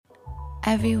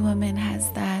Every woman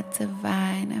has that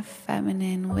divine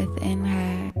feminine within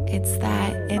her. It's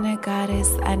that inner goddess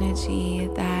energy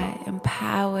that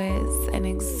empowers and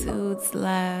exudes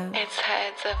love. It's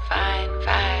her divine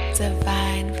vibe.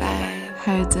 Divine vibe.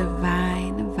 Her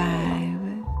divine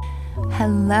vibe.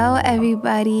 Hello,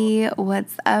 everybody.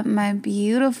 What's up, my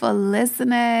beautiful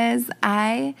listeners?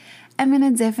 I am in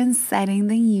a different setting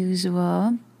than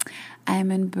usual.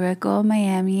 I'm in Brickell,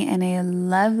 Miami, in a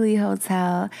lovely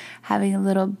hotel, having a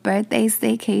little birthday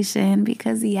staycation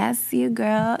because, yes, your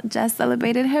girl just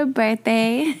celebrated her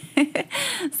birthday.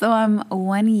 So I'm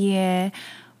 1 year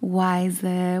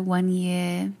wiser, 1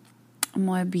 year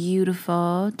more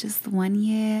beautiful, just 1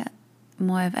 year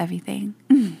more of everything.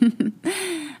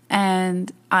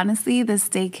 And honestly, the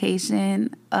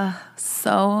staycation,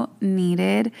 so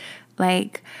needed.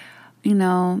 Like,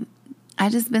 I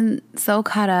just been so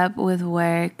caught up with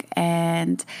work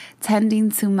and tending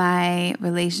to my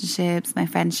relationships, my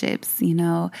friendships,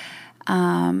 and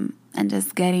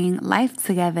just getting life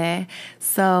together.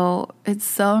 So it's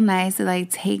so nice to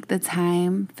take the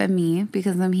time for me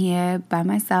because I'm here by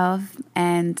myself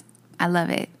and I love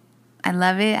it. I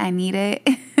love it. I need it.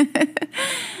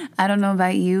 I don't know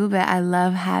about you, but I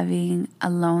love having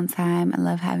alone time. I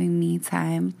love having me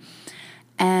time.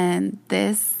 And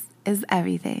this is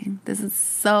everything. This is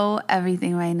so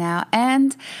everything right now.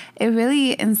 And it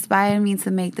really inspired me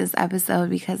to make this episode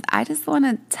because I just want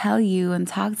to tell you and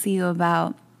talk to you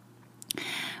about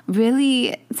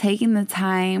really taking the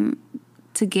time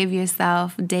to give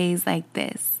yourself days like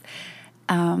this.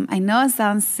 I know it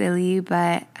sounds silly,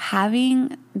 but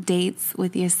having dates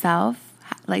with yourself,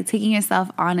 like taking yourself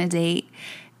on a date,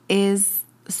 is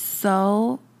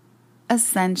so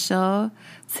essential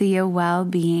to your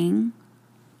well-being.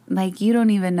 Like, you don't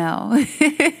even know.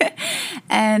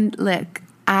 And look,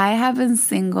 I have been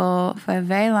single for a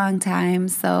very long time,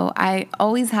 so I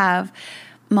always have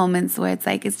moments where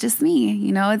it's just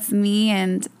me, it's me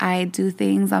and I do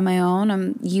things on my own.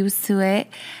 I'm used to it.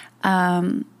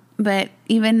 But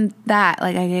even that,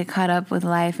 I get caught up with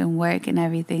life and work and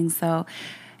everything. So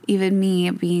even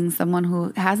me being someone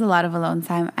who has a lot of alone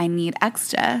time, I need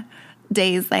extra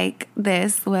days like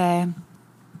this where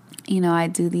I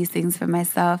do these things for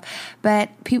myself. But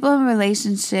people in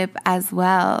relationship as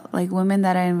well, like women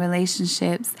that are in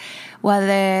relationships,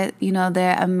 whether,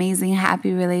 they're amazing,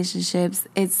 happy relationships,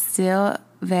 it's still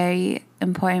very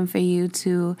important for you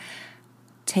to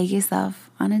take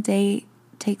yourself on a date,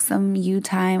 take some you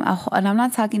time. And I'm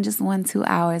not talking just 1-2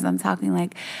 hours. I'm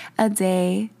talking a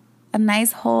day, a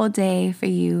nice whole day for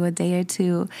you, a day or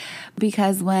two.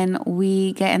 Because when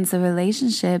we get into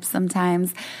relationships,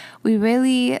 sometimes we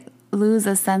really lose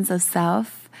a sense of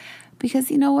self because,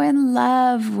 we're in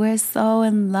love. We're so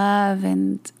in love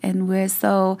and we're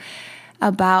so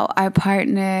about our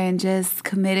partner and just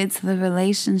committed to the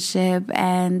relationship.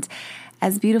 And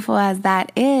as beautiful as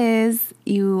that is,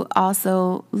 you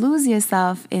also lose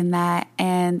yourself in that.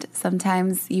 And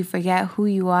sometimes you forget who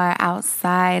you are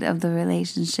outside of the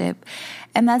relationship.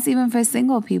 And that's even for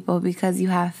single people because you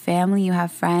have family, you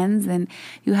have friends, and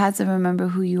you have to remember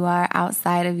who you are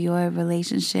outside of your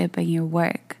relationship and your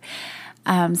work.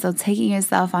 So taking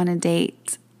yourself on a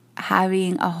date,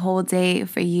 having a whole day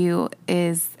for you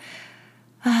is...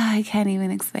 I can't even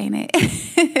explain it.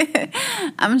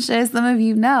 I'm sure some of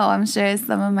you know. I'm sure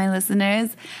some of my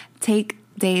listeners take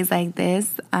days like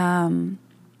this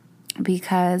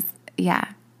because,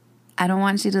 I don't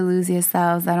want you to lose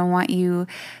yourselves. I don't want you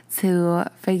to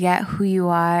forget who you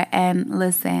are. And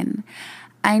listen,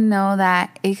 I know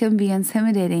that it can be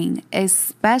intimidating,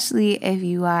 especially if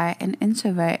you are an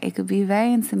introvert. It could be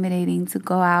very intimidating to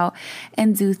go out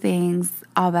and do things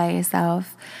all by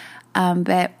yourself.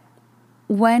 But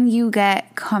when you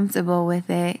get comfortable with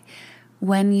it,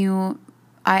 when you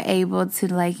are able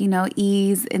to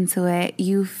ease into it,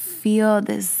 you feel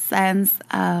this sense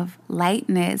of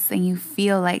lightness and you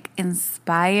feel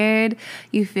inspired,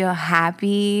 you feel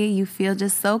happy, you feel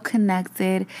just so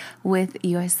connected with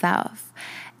yourself.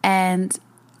 And,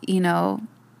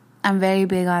 I'm very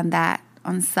big on that,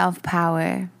 on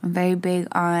self-power. I'm very big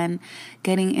on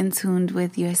getting in tune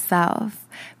with yourself,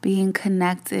 being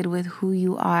connected with who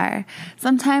you are.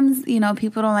 Sometimes,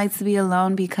 people don't like to be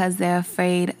alone because they're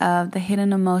afraid of the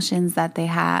hidden emotions that they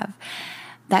have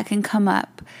that can come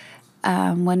up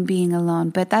when being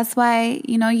alone. But that's why,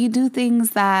 you do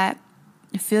things that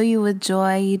fill you with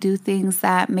joy. You do things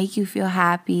that make you feel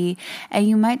happy, and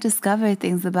you might discover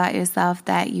things about yourself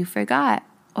that you forgot,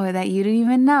 or that you didn't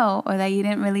even know, or that you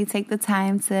didn't really take the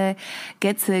time to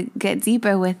get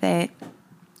deeper with it.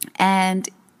 And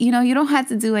you don't have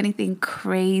to do anything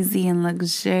crazy and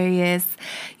luxurious.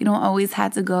 You don't always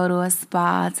have to go to a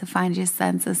spa to find your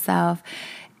sense of self.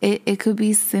 It could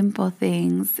be simple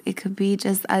things. It could be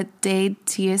just a day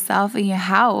to yourself in your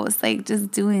house, like just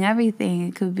doing everything.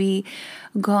 It could be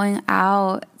going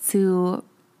out to,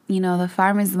 the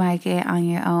farmer's market on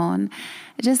your own.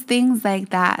 Just things like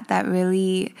that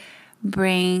really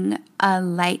bring a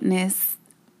lightness.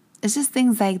 It's just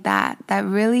things like that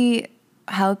really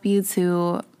help you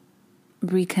to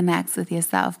reconnect with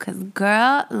yourself. Because,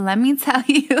 girl, let me tell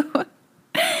you,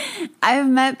 I've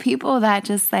met people that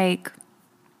just like,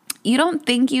 you don't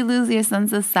think you lose your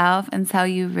sense of self until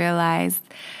you realize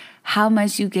how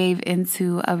much you gave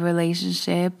into a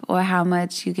relationship or how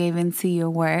much you gave into your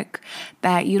work,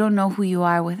 that you don't know who you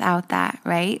are without that,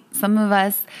 right? Some of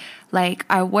us, like,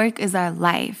 our work is our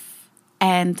life,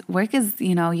 and work is,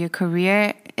 your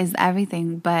career is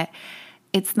everything, but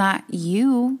it's not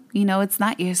you, it's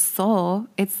not your soul.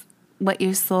 It's what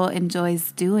your soul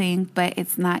enjoys doing, but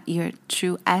it's not your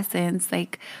true essence,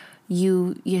 like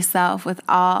you yourself,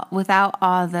 without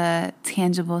all the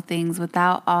tangible things,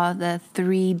 without all the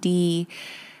 3D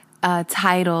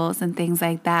titles and things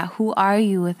like that. Who are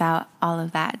you without all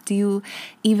of that? Do you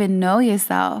even know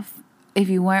yourself if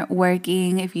you weren't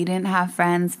working, if you didn't have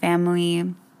friends, family,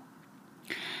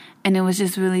 and it was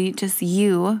just really just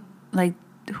you? Like,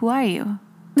 who are you?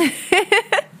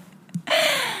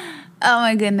 Oh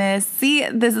my goodness. See,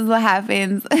 this is what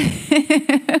happens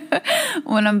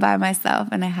when I'm by myself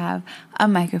and I have a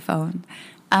microphone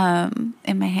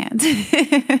in my hand.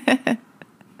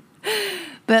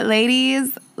 But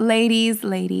ladies,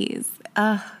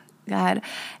 oh God,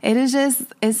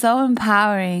 it's so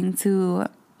empowering to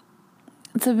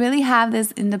really have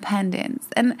this independence.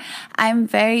 And I'm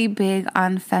very big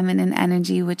on feminine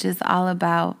energy, which is all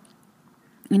about,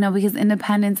 because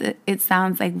independence, it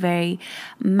sounds like very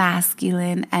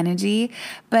masculine energy,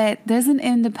 but there's an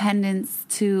independence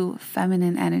to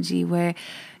feminine energy where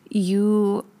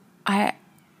you are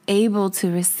able to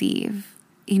receive.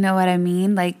 You know what I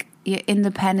mean? Like, you're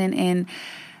independent in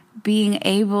being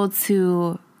able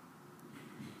to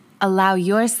allow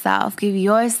yourself, give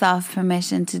yourself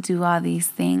permission to do all these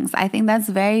things. I think that's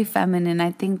very feminine.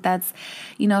 I think that's,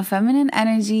 feminine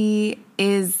energy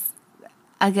is,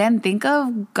 again, think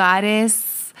of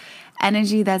goddess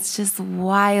energy that's just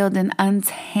wild and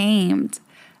untamed.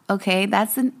 Okay,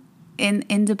 that's an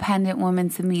independent woman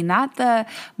to me, not the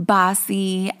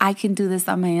bossy, I can do this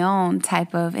on my own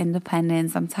type of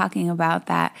independence. I'm talking about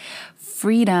that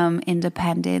freedom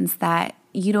independence, that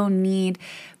you don't need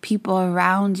people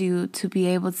around you to be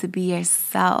able to be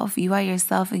yourself. You are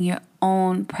yourself in your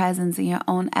own presence, in your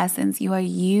own essence. You are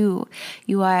you.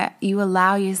 You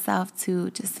allow yourself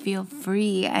to just feel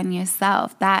free and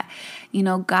yourself. That,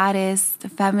 goddess,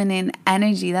 feminine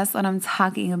energy, that's what I'm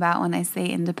talking about when I say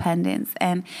independence.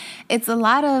 And it's a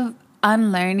lot of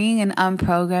unlearning and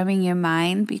unprogramming your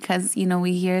mind, because,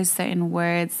 we hear certain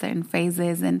words, certain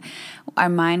phrases, and our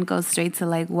mind goes straight to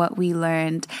like what we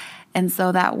learned. And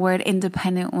so that word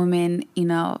independent woman,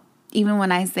 even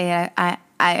when I say it,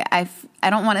 I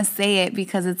don't want to say it,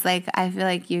 because it's like, I feel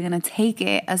like you're going to take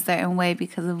it a certain way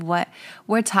because of what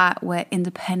we're taught what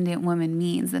independent woman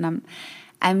means. And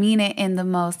I mean it in the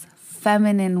most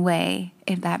feminine way,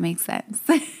 if that makes sense.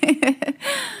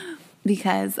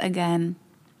 Because, again,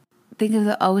 think of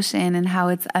the ocean and how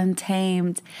it's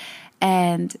untamed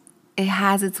and it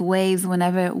has its waves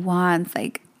whenever it wants.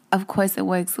 Like, of course, it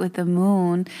works with the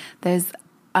moon. There's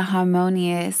a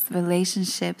harmonious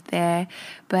relationship there,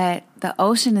 but the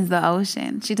ocean is the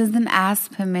ocean. She doesn't ask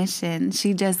permission.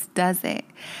 She just does it.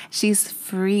 She's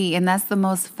free, and that's the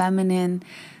most feminine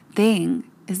thing,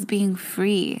 is being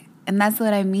free. And that's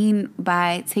what I mean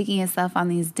by taking yourself on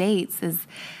these dates, is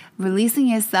releasing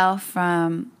yourself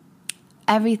from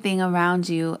everything around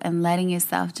you and letting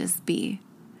yourself just be.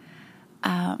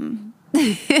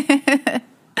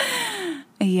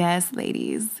 Yes,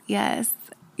 ladies. Yes.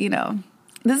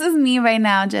 This is me right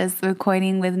now, just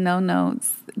recording with no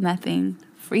notes, nothing,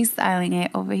 freestyling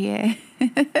it over here.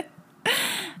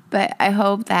 But I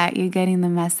hope that you're getting the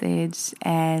message.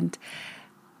 And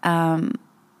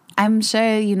I'm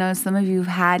sure, some of you have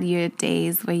had your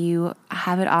days where you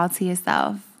have it all to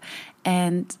yourself.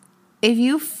 And if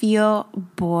you feel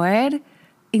bored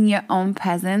in your own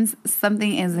presence,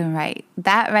 something isn't right.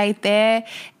 That right there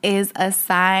is a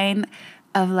sign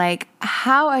of like,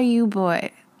 how are you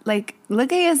bored? Like,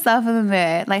 look at yourself in the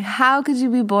mirror. Like, how could you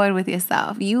be bored with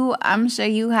yourself? I'm sure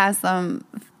you have some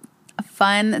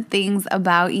fun things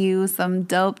about you, some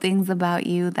dope things about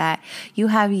you that you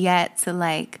have yet to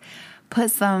like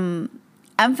put some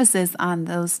emphasis on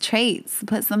those traits.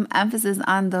 Put some emphasis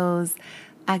on those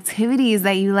activities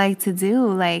that you like to do.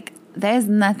 Like, there's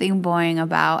nothing boring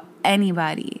about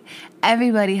anybody.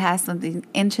 Everybody has something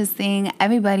interesting.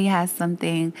 Everybody has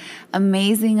something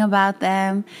amazing about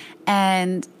them.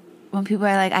 And when people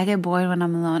are like, I get bored when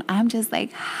I'm alone, I'm just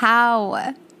like,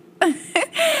 how?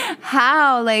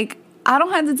 How? Like, I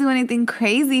don't have to do anything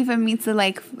crazy for me to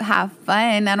like have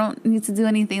fun. I don't need to do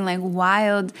anything like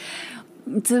wild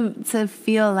to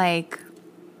feel like,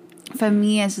 for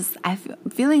me, it's just,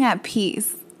 feeling at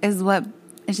peace is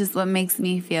just what makes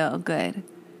me feel good.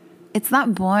 It's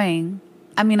not boring.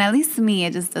 I mean, at least to me,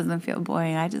 it just doesn't feel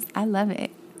boring. I love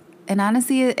it. And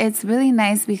honestly, it's really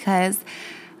nice because,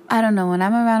 I don't know, when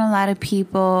I'm around a lot of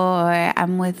people or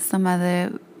I'm with some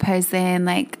other person,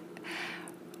 like,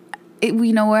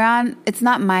 it's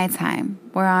not my time.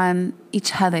 We're on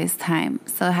each other's time.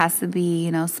 So it has to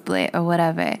be, split or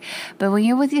whatever. But when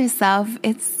you're with yourself,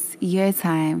 it's your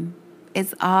time.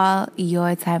 It's all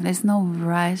your time. There's no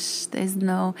rush. There's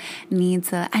no need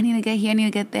to, I need to get here, I need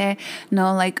to get there.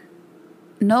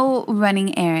 No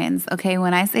running errands, okay?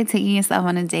 When I say taking yourself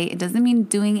on a date, it doesn't mean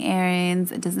doing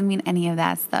errands. It doesn't mean any of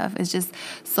that stuff. It's just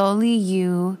solely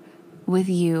you with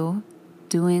you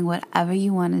doing whatever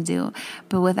you want to do,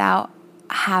 but without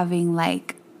having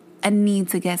like a need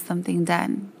to get something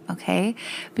done, okay?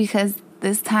 Because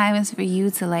this time is for you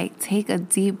to like take a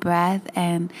deep breath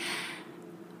and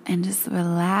just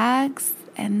relax,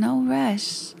 and no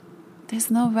rush.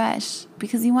 There's no rush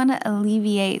because you want to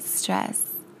alleviate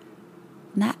stress,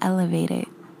 not elevate it.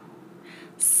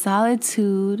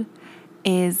 Solitude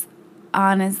is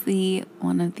honestly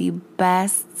one of the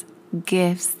best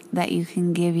gifts that you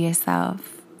can give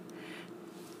yourself.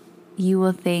 You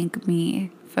will thank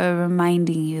me for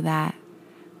reminding you that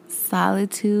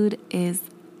solitude is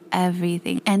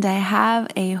everything. And I have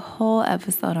a whole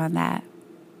episode on that.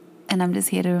 And I'm just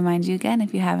here to remind you again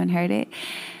if you haven't heard it.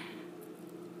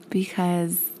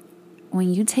 Because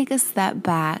when you take a step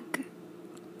back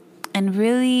and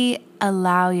really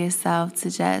allow yourself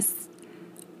to just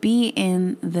be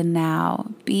in the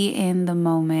now, be in the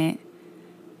moment,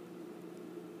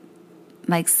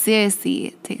 like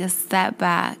seriously, take a step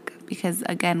back. Because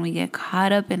again, we get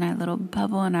caught up in our little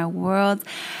bubble, in our world.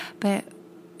 But,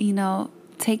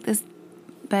 take a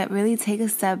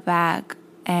step back,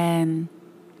 and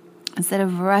instead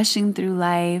of rushing through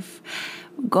life,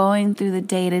 going through the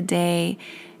day-to-day,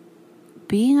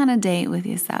 being on a date with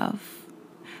yourself,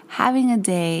 having a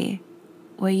day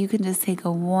where you can just take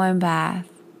a warm bath,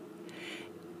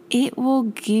 it will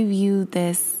give you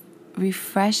this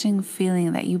refreshing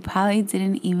feeling that you probably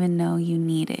didn't even know you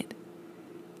needed.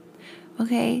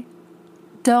 Okay?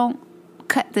 Don't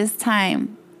cut this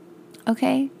time.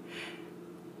 Okay?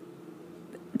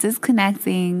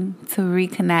 Disconnecting to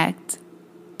reconnect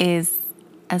is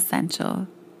essential.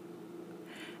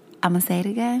 I'm going to say it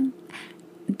again.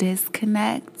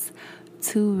 Disconnect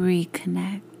to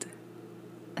reconnect.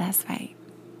 That's right.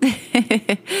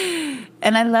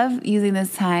 And I love using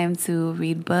this time to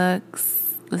read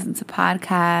books, listen to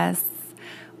podcasts,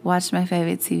 watch my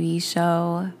favorite TV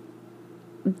show,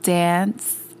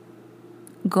 dance,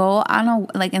 go on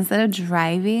instead of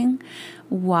driving,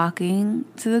 walking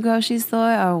to the grocery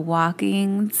store or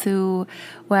walking to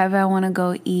wherever I want to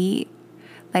go eat,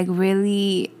 like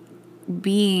really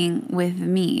being with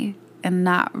me and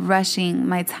not rushing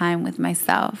my time with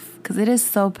myself, because it is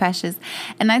so precious.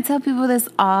 And I tell people this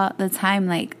all the time,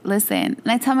 like, listen,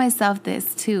 and I tell myself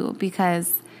this too,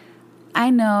 because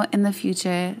I know in the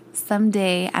future,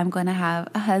 someday I'm going to have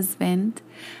a husband,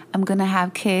 I'm going to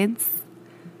have kids,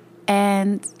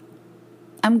 and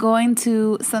I'm going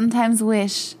to sometimes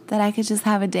wish that I could just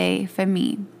have a day for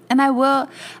me. And I will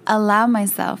allow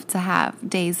myself to have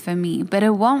days for me, but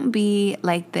it won't be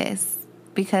like this,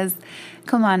 because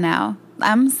come on now,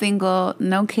 I'm single,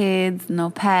 no kids, no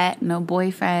pet, no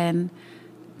boyfriend,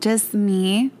 just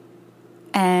me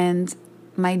and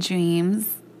my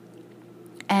dreams,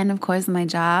 and of course my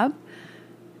job,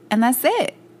 and that's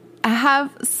it. I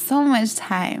have so much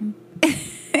time.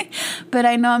 But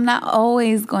I know I'm not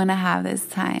always going to have this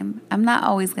time. I'm not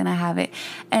always going to have it.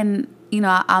 And,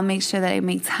 I'll make sure that I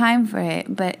make time for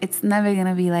it, but it's never going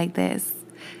to be like this.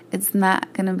 It's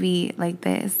not going to be like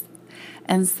this.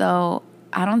 And so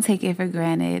I don't take it for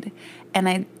granted. And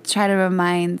I try to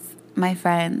remind my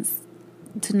friends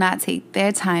to not take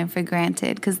their time for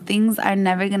granted, because things are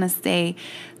never going to stay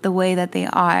the way that they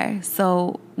are.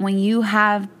 So when you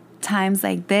have times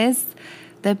like this,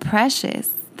 they're precious.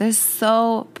 They're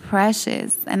so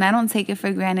precious. And I don't take it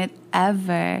for granted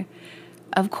ever.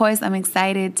 Of course, I'm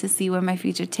excited to see where my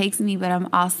future takes me, but I'm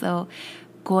also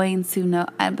going to know,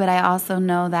 but I also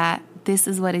know that this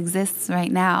is what exists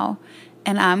right now.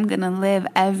 And I'm going to live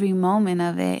every moment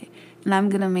of it. And I'm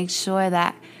going to make sure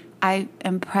that I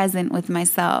am present with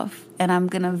myself. And I'm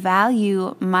going to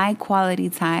value my quality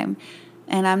time.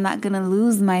 And I'm not going to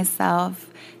lose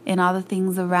myself in all the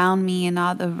things around me and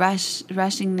all the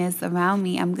rushingness around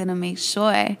me. I'm going to make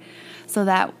sure so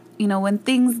that, when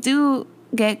things do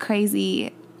get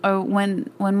crazy, or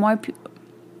when more people,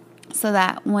 so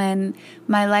that when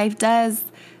my life does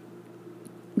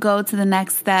go to the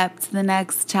next step, to the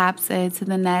next chapter, to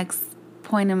the next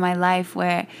point in my life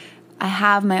where I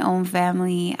have my own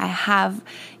family, I have,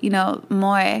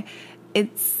 more,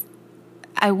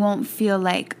 I won't feel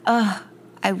like,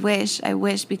 I wish,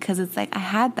 because it's like I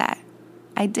had that.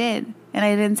 I did, and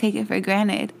I didn't take it for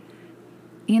granted.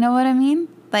 You know what I mean?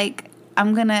 Like,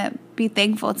 I'm going to be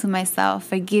thankful to myself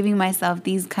for giving myself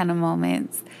these kind of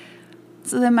moments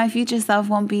so that my future self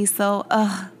won't be so,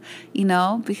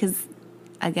 because,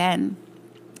 again,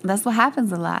 that's what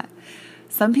happens a lot.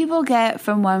 Some people get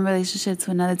from one relationship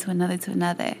to another, to another, to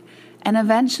another. And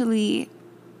eventually,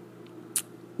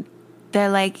 they're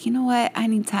like, you know what? I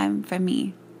need time for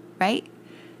me, right?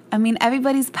 I mean,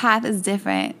 everybody's path is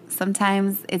different.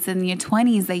 Sometimes it's in your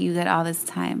 20s that you get all this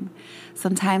time.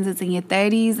 Sometimes it's in your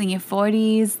 30s and your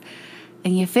 40s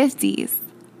and your 50s.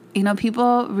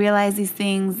 People realize these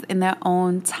things in their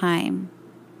own time.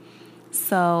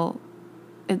 So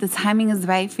if the timing is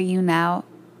right for you now,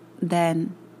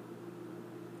 then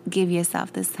give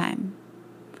yourself this time.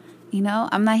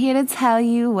 I'm not here to tell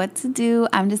you what to do.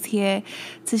 I'm just here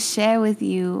to share with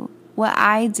you what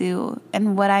I do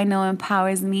and what I know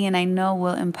empowers me and I know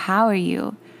will empower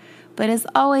you. But it's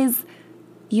always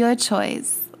your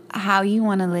choice how you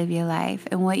want to live your life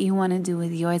and what you want to do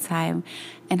with your time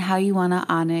and how you want to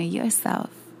honor yourself.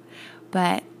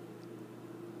 And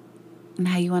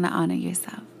how you want to honor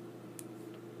yourself.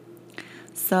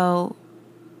 So,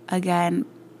 again,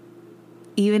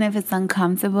 even if it's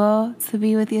uncomfortable to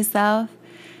be with yourself,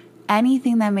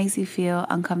 anything that makes you feel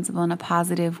uncomfortable in a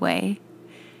positive way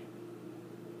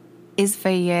is for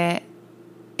you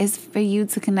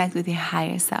to connect with your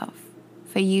higher self,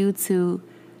 for you to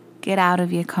get out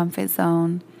of your comfort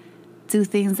zone, do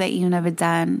things that you've never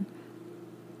done,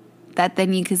 that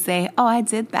then you could say, oh, I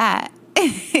did that.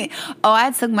 Oh,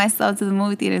 I took myself to the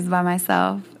movie theaters by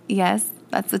myself. Yes,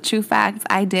 that's a true fact.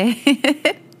 I did.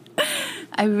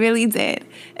 I really did.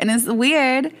 And it's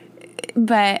weird,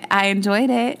 but I enjoyed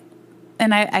it.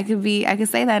 And I could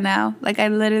say that now. Like, I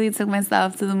literally took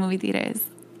myself to the movie theaters.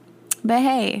 But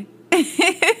hey,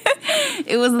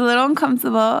 it was a little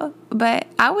uncomfortable, but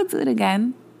I would do it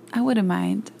again. I wouldn't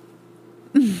mind.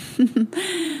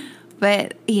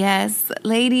 But yes,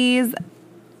 ladies,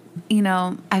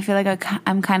 I feel like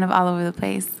I'm kind of all over the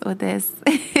place with this,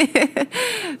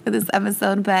 with this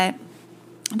episode, but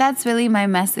that's really my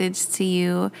message to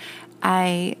you.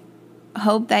 I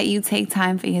hope that you take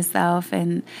time for yourself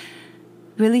and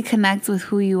really connect with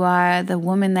who you are, the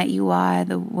woman that you are,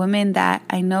 the woman that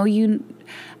I know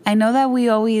that we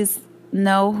always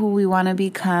know who we want to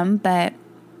become, but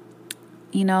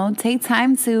take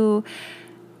time to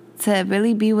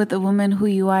really be with the woman who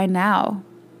you are now.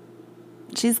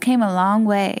 She's came a long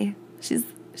way.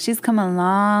 She's come a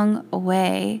long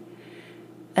way.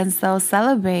 And so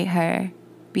celebrate her.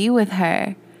 Be with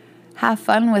her. Have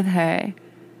fun with her.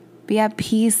 Be at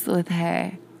peace with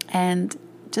her. And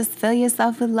just fill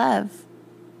yourself with love.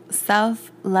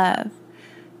 Self-love.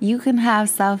 You can have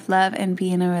self-love and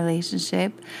be in a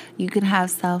relationship. You can have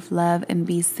self-love and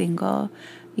be single.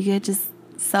 You could just,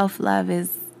 self-love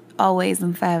is always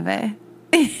and forever.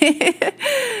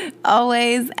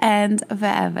 Always and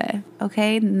forever.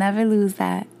 Okay? Never lose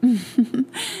that.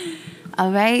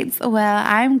 All right. Well,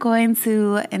 I'm going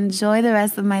to enjoy the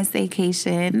rest of my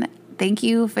staycation. Thank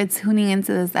you for tuning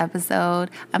into this episode.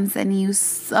 I'm sending you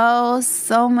so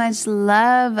much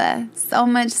love, so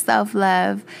much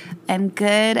self-love and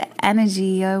good energy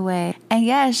your way. And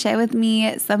yeah, share with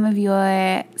me some of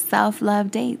your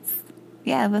self-love dates.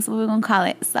 Yeah, that's what we're going to call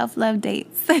it. Self-love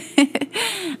dates.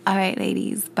 All right,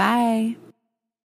 ladies. Bye.